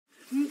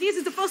This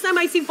is the first time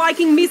I see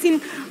Viking missing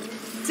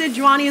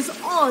Sejuvani is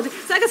odd.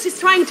 So I guess he's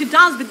trying to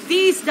dance, but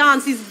this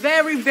dance is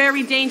very,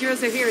 very dangerous.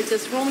 So here it's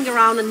just rolling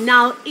around, and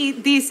now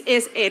this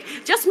is it.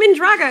 Just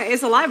Mindrago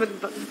is alive,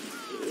 but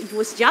it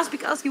was just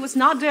because he was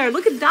not there.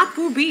 Look at that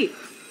poor bee.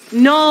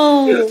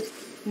 No.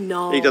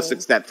 No. He just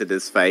accepted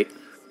his fate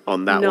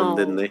on that one,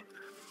 didn't he?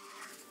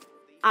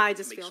 I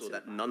just Make feel sure so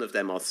that none of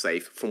them are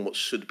safe from what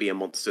should be a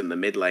monster in the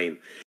mid lane.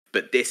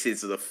 But this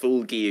is the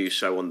full Giyuu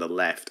show on the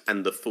left,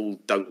 and the full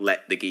don't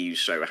let the Giyuu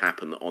show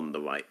happen on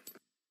the right.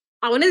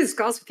 I want to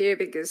discuss with you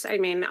because, I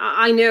mean,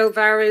 I know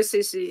Varus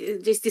is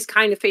this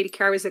kind of faded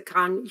carries that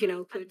can, you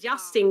know,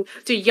 adjusting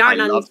to Yarn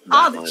and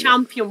other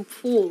champion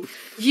pool.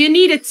 You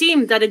need a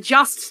team that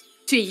adjusts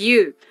to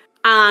you.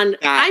 And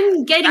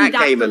I'm getting that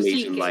Game of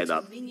Legion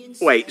lineup.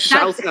 Wait,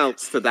 shout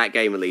outs to that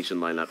Game of Legion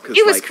lineup.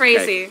 It was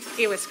crazy.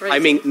 Okay, it was crazy. I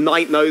mean,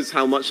 Knight knows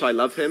how much I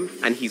love him,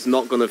 and he's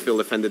not going to feel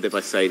offended if I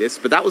say this,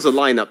 but that was a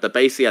lineup that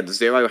basically had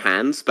 0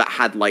 hands, but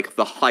had, like,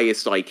 the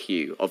highest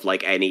IQ of,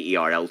 like, any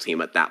ERL team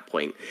at that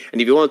point.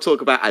 And if you want to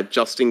talk about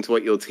adjusting to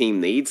what your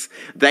team needs,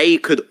 they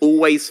could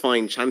always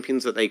find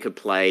champions that they could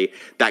play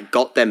that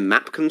got them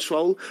map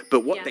control,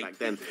 but what back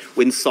then,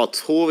 when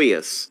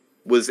Satorius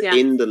was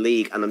in the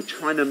league, and I'm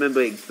trying to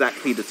remember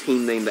exactly the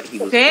team name that he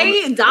was on.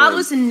 Okay, that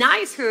was a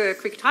nice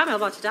Quicktimer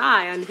about to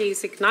die, and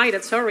he's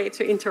ignited. Sorry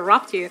to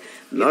interrupt you.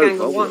 No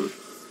problem.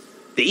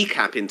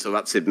 DeKap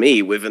interrupted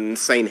me with an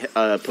insane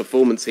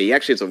performance. He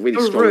actually has a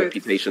really strong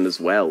reputation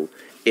as well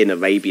in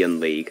Arabian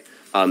League.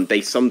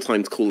 They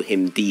sometimes call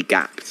him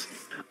DeGapped.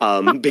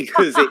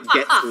 Because it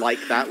gets like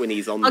that when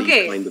he's on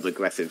these kind of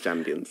aggressive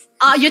champions.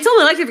 You're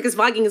totally likely because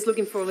Viking is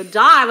looking for a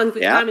dive and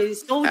Quicktimer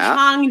is so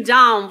chang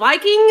down.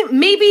 Viking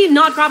maybe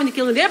not grabbing the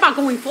kill in there, but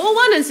going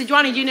forward. And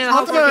Sejuvani, you know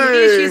how fortunate it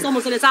is. She's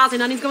almost an assassin,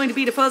 and he's going to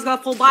be the first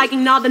god for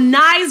Viking. Now the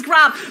nice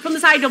grab from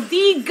the side of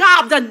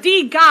DeKap, the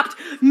DeKapped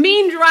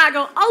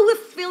Mindrago. Oh,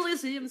 the feel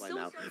is him.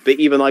 But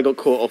even I got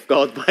caught off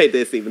guard by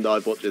this, even though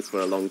I've watched this for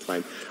a long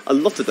time. A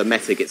lot of the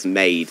meta gets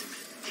made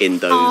in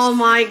those. Oh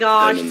my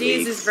gosh,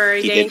 this is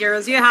very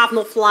dangerous. You have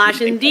no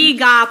flash, and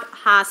DeKap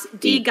has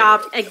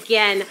DeKapped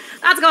again.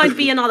 That's going to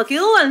be another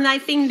kill, and I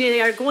think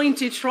they are going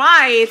to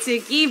try to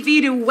give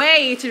it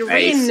away to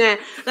Rin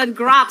that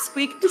grabs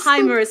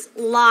Quicktimer's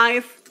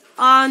life.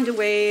 On the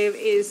wave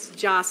is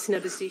just no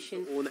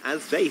decision.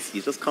 As Jace,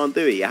 you just can't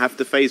do it. You have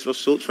to phase rush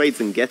short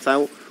trades and get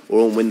out,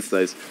 or on wins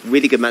those.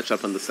 Really good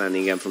matchup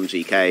understanding again from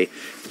GK.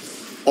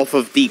 Off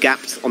of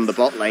DeKapped on the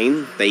bot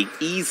lane, they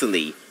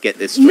easily get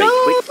this straight.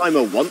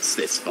 Quicktimer wants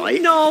this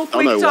fight. No,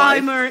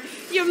 Quicktimer,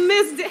 you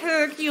missed the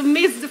hook, you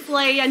missed the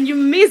play, and you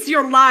missed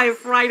your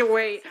life right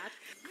away.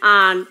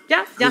 And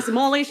yeah, just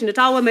demolish in the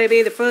tower,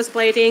 maybe the first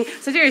plating.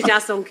 Satorius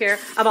just don't care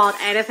about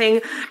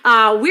anything.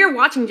 We're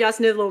watching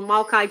just Noodle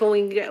Maokai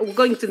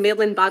going to the mid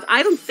lane, but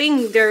I don't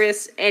think there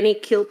is any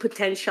kill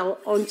potential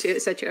onto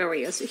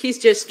Satorius. He's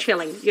just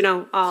chilling, you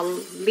know.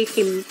 Leave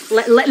him,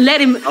 let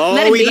him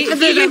be.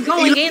 He's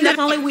going in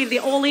definitely with the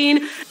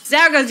all-in.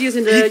 Zhergoth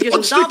using the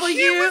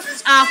W.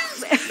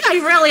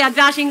 Irelia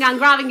dashing and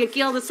grabbing a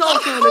kill. The solo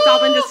kill on the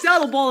top, and the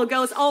solo ball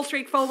goes all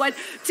straight forward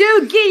to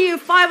Giyuu.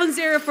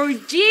 5-0 for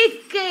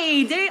GK.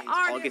 They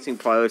are targeting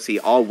priority,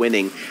 are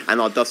winning,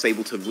 and are thus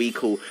able to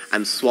recall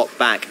and swap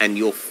back. And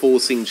you're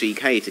forcing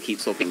GK to keep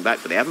swapping back,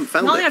 but they haven't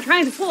found it. No, they are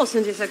trying to force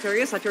into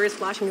Satorius. Satorius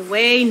flashing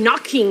away,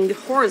 knocking the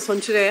horse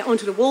onto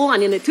the wall,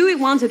 and in the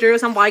 2v1,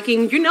 Satorius and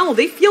Viking, you know,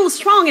 they feel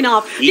strong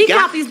enough.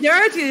 DeKap is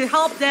there to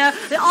help the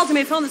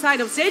ultimate from the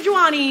side of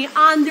Sejuvani,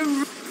 and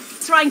the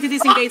trying to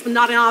disengage, but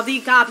not enough.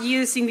 DeKap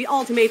using the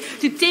ultimate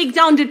to take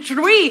down the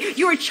tree.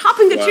 You're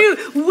chopping the tree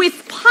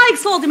with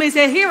Pike's ultimate.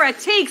 Sahira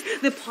takes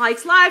the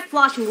Pike's life,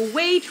 flashing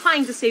away,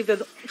 trying to save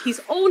his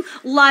own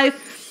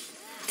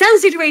life.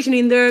 Tense situation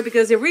in there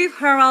because the Reef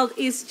Herald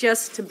is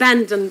just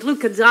abandoned.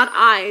 Look at that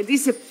eye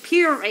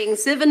disappearing.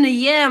 7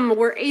 AM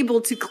were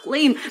able to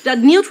claim that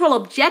neutral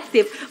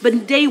objective,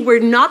 but they were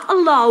not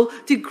allowed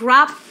to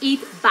grab it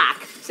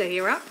back.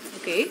 Sahira,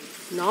 okay.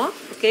 No,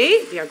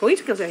 okay, we are going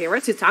to kill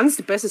Sahira. 2 tanks,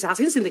 the best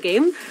assassins in the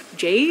game.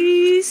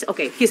 Jace,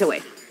 okay, he's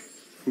away.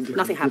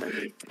 Nothing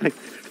happened.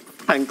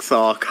 Tanks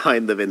are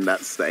kind of in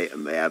that state,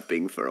 and they have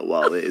been for a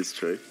while. It is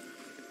true.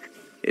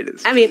 It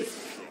is. I mean,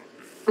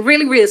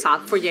 really, really sad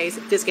for Jace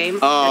this game.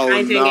 Oh,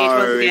 trying to engage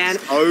once again.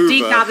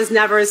 DeKap is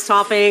never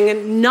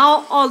stopping.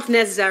 No ult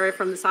necessary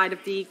from the side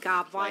of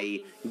DeKap.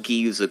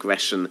 Giyuu's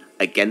aggression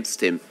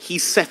against him.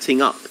 He's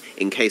setting up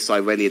in case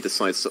Irelia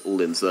decides to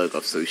all-in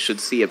Zhergoth, so we should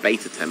see a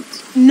bait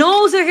attempt.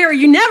 No, Sahira,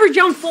 you never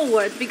jump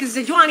forward because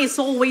Sejuvani is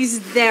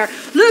always there.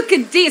 Look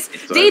at this.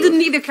 They don't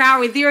need to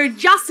carry. They're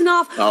just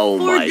enough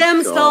for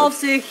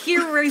themselves.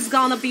 Sahira is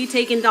gonna be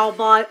taken down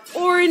by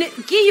Ornn.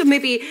 Giyuu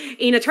maybe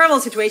in a terrible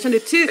situation. The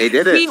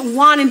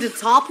 2v1 in the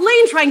top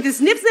lane trying to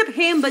snip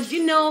him, but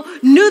you know,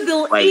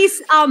 Noodle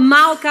is a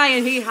Maokai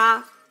and he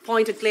has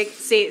point and click.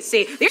 See.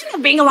 They're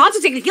not being allowed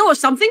to take the kill or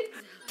something.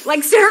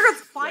 Like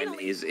Zhergoth finally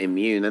Rin is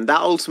immune, and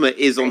that ultimate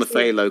is on the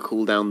very low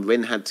cooldown.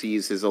 Rin had to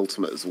use his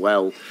ultimate as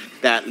well.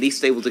 They're at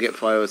least able to get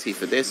priority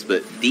for this,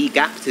 but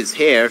DeKap is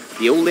here.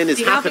 The all-in is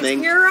happening.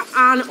 Is here,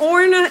 and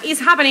Ornn is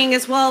happening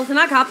as well. The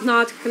DeKap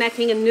not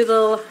connecting, and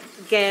Noodle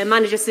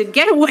manages to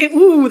get away.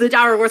 Ooh, the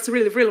tower was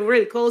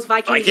really close.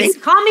 Viking is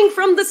coming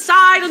from the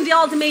side on the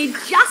ultimate,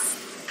 just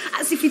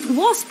as if it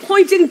was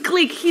point and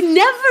click. He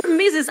never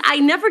misses. I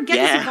never get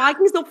to see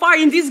Viking so far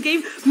in this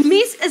game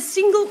miss a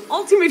single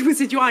ultimate with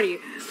Sejuvani.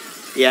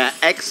 Yeah,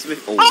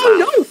 Oh wow.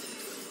 No!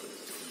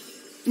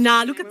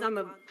 Nah, look at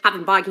them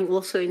having Viking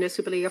also in the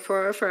Superliga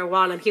for a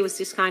while, and he was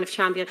this kind of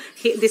champion,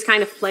 this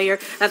kind of player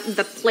that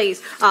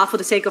plays for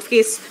the sake of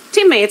his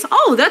teammates.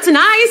 Oh, that's a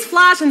nice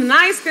flash and a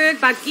nice hook,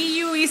 but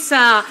Giyuu is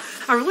a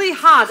really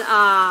hard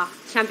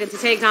champion to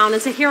take down,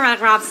 and Sahira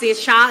grabs the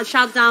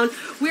shot down.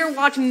 We're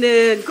watching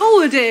the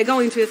gold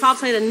going to the top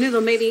side, and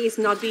Noodle maybe is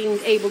not being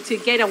able to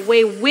get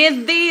away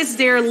with this.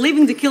 They're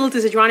leaving the kill to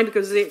Zhergoth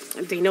because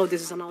they know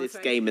this is another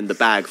game in the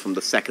bag from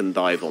the second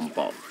dive on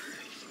bot.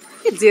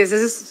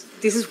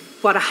 This is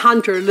what a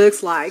hunter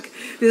looks like.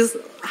 This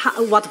is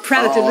what a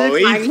predator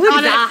looks like. Look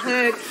at that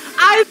hook.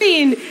 I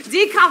mean,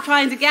 DeKap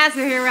trying to get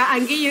Sahira,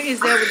 and Giyuu is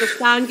there with the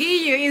stun.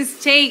 Giyuu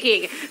is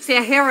taking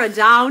Sahira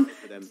down.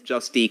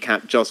 Just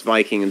DeKap, just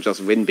Viking, and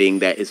just Rin being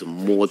there is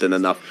more than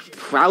enough.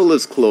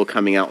 Prowler's Claw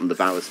coming out on the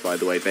Varus, by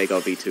the way.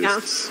 Veigar V2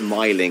 is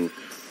smiling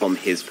from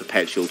his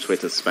perpetual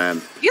Twitter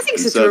spam. Do you think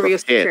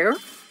Satorius cares?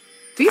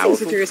 Do you think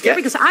Satorius cares?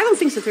 Because I don't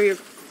think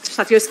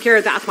Satorius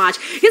cared that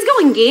much. He's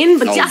going in,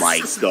 but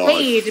just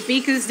wait,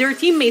 because their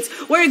teammates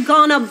were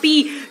gonna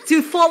be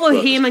to follow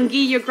him, and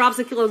Giyuu grabs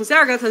the kill on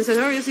Zhergoth, and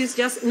Satorius is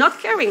just not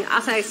caring,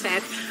 as I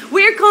said.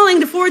 We're calling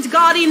the fourth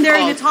god in there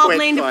in the top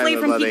lane. The play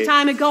from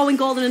Quicktimer going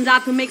golden, and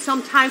that will make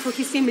some time for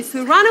his teammates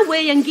to run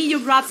away, and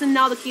Giyuu grabs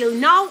another kill.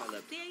 Now,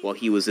 well,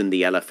 he was in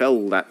the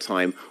LFL that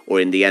time, or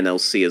in the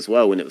NLC as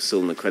well, when it was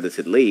still an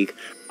accredited league.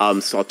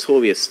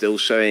 Satorius still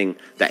showing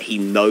that he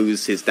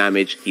knows his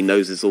damage, he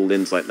knows his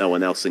all-ins like no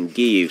one else, and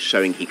Giyuu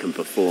showing he can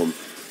perform.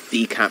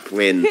 DeKap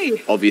Rin,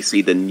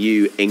 obviously the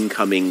new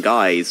incoming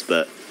guys,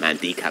 but man,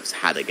 DeKap's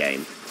had a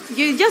game.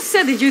 You just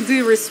said that you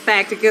do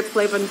respect a good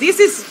play, but this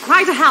is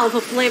quite a hell of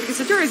a play because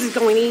Satorius is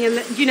going in,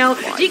 and you know,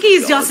 Geekay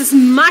is just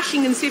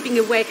smashing and sweeping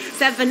away.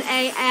 7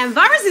 a.m.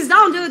 Varus is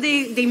down, though.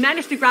 They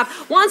managed to grab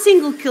one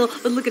single kill,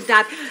 but look at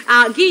that.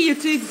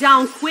 Giyuu took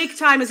down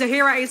Quicktimer.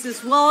 Sahira is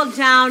as well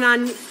down,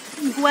 and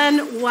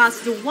Gwen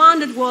was the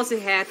one that was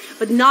ahead,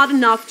 but not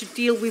enough to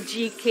deal with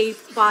Geekay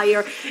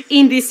fire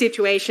in this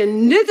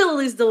situation. Noodle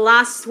is the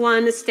last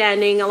one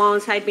standing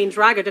alongside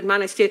Mindrago that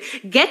managed to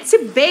get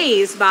to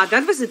base, but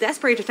that was a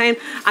desperate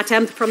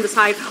attempt from the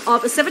side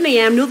of 7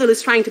 a.m. Noodle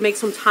is trying to make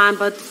some time,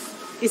 but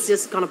it's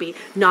just gonna be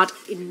not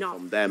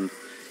enough.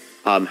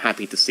 I'm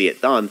happy to see it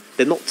done.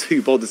 They're not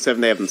too bothered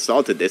 7 haven't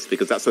started this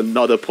because that's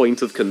another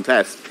point of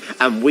contest,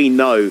 and we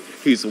know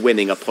who's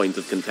winning a point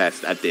of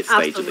contest at this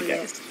stage of the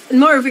game. And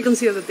more if we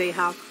consider that they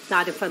have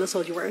that Inferno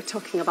Soul you were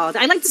talking about.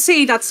 I like to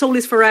say that soul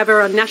is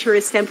forever and nature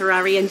is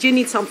temporary, and you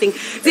need something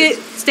to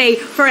stay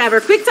forever.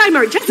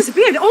 Quicktimer just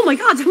disappeared. Oh my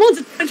god, the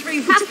Monster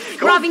Country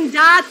grabbing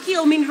that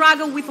kill.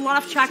 Mindrago with a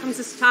lot of check on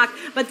his attack,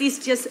 but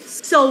it's just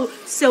so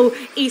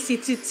easy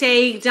to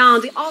take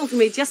down. The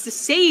ultimate just to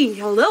say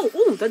hello.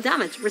 Oh, the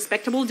damage.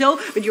 Respectable though,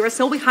 but you are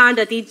so behind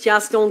that they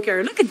just don't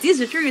care. Look at this,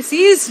 Satorius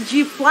is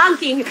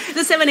flanking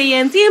the 7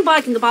 a.m. team.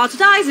 Viking about to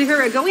die.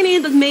 Sahira going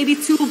in, but maybe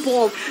too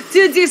bold,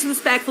 too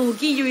disrespectful.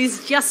 Giyuu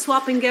is just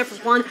swapping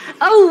everyone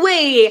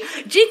away.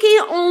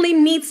 Geekay only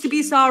needs to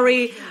be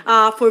sorry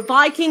for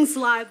Viking's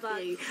life.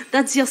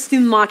 That's just too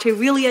much. I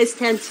really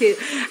stand to.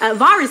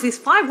 Varus is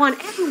 5-1.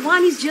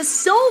 Everyone is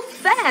just so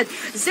fed.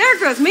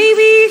 Zhergoth,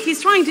 maybe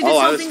he's trying to do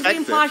something.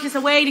 Team flashes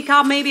away.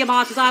 DeKap maybe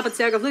about to die, but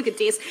Zhergoth, look at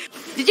this.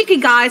 The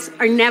Geekay guys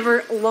are never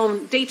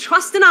alone. They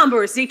trust the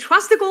numbers, they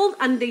trust the gold,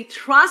 and they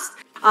trust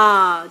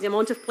the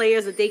amount of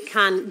players that they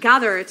can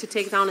gather to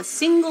take down a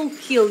single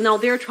kill. Now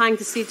they're trying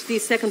to siege the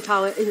second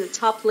tower in the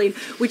top lane,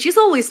 which is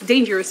always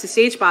dangerous to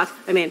siege, but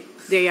I mean,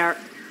 they are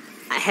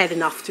ahead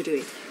enough to do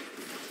it.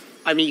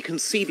 I mean, you can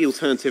see the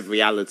alternative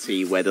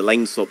reality where the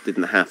lane swap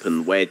didn't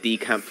happen, where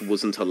DeKap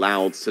wasn't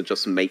allowed to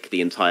just make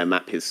the entire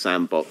map his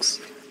sandbox.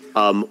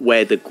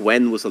 Where the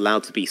Gwen was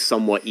allowed to be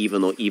somewhat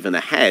even or even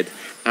ahead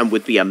and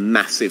would be a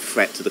massive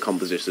threat to the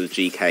composition of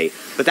Geekay.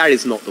 But that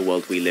is not the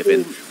world we live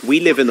in. We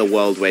live in a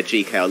world where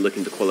Geekay are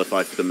looking to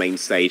qualify for the main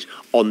stage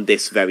on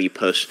this very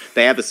push.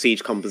 They have a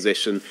siege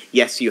composition.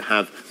 Yes, you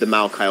have the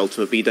Maokai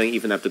ultimate, but you don't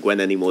even have the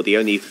Gwen anymore. The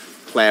only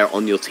player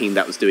on your team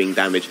that was doing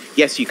damage.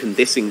 Yes, you can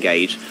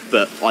disengage,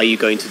 but are you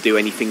going to do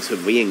anything to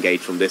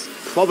re-engage from this?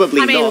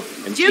 Probably not.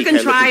 And you can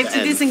try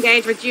to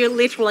disengage, but you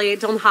literally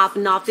don't have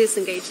enough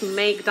disengage to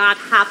make that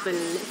happen.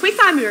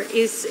 Quicktimer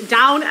is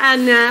down,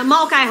 and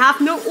Maokai have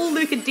no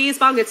look at this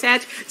Bang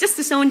set. Just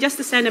to zone, just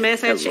to send a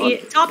message.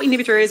 Top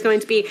inhibitor is going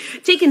to be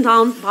taken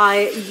down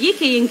by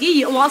Geekay, and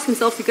Giyuu allows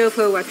himself to go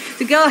forward,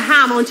 to go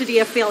ham onto the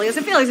Aphelios.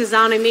 Aphelios is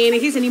down, I mean,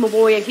 he's an emo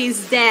boy and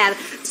he's dead.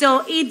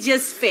 So it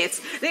just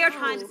fits. They are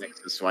trying to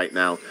right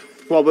now.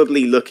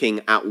 probably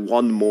looking at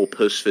one more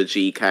push for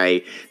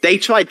GK. They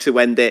tried to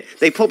end it.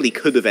 They probably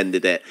could have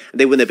ended it.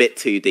 They went a bit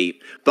too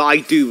deep. But I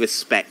do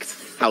respect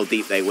how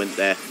deep they went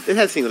there. They're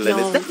testing the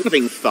limits. No. They're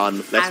having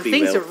fun. Let's be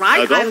real.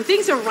 I don't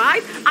think so,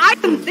 right? I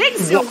don't think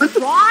so,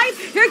 right?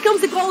 Here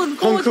comes the goal of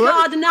Coach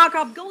God. The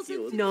knockoff goes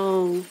in.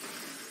 No.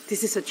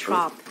 This is a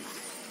trap.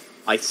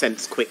 I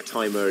sense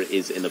Quicktimer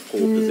is in a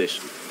poor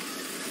position.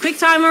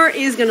 Quicktimer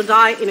is going to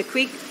die in a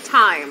quick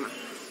time.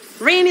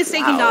 Rin is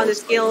taking down the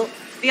skill.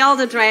 The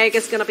Elder Drake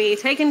is going to be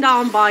taken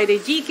down by the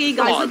GK.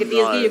 Guys, look at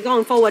this. You're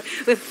going forward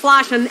with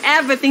flash and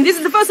everything. This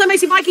is the first time I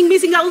see Viking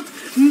missing out.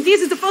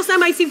 This is the first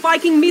time I see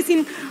Viking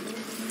missing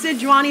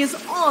Sejuvani is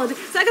odd.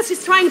 Sagas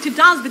is trying to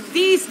dance, but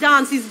this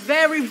dance is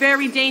very,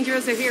 very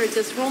dangerous. So here it's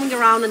just rolling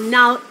around, and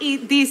now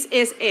this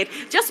is it.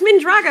 Just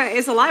Mindrago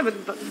is alive,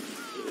 but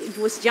it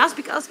was just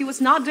because he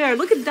was not there.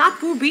 Look at that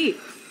poor bee.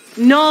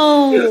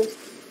 No.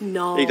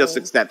 No. He just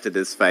accepted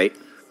his fate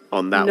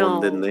on that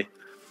one, didn't he?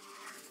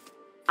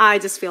 I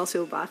just feel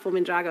so bad for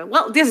Mindrago.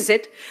 Well, this is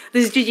it.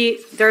 This is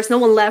GG. There's no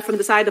one left from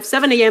the side of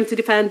 7 AM to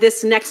defend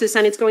this Nexus,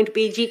 and it's going to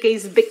be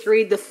GK's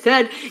victory, the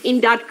third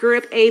in that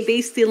Group A.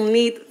 They still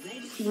need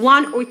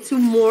 1 or 2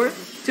 more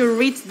to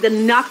reach the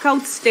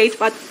knockout stage,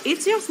 but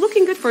it's just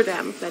looking good for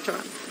them later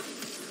on.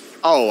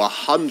 Oh,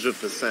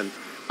 100%.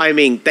 I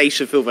mean, they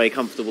should feel very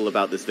comfortable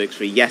about this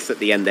victory. Yes, at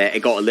the end there,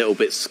 it got a little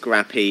bit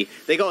scrappy.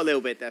 They got a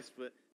little bit desperate.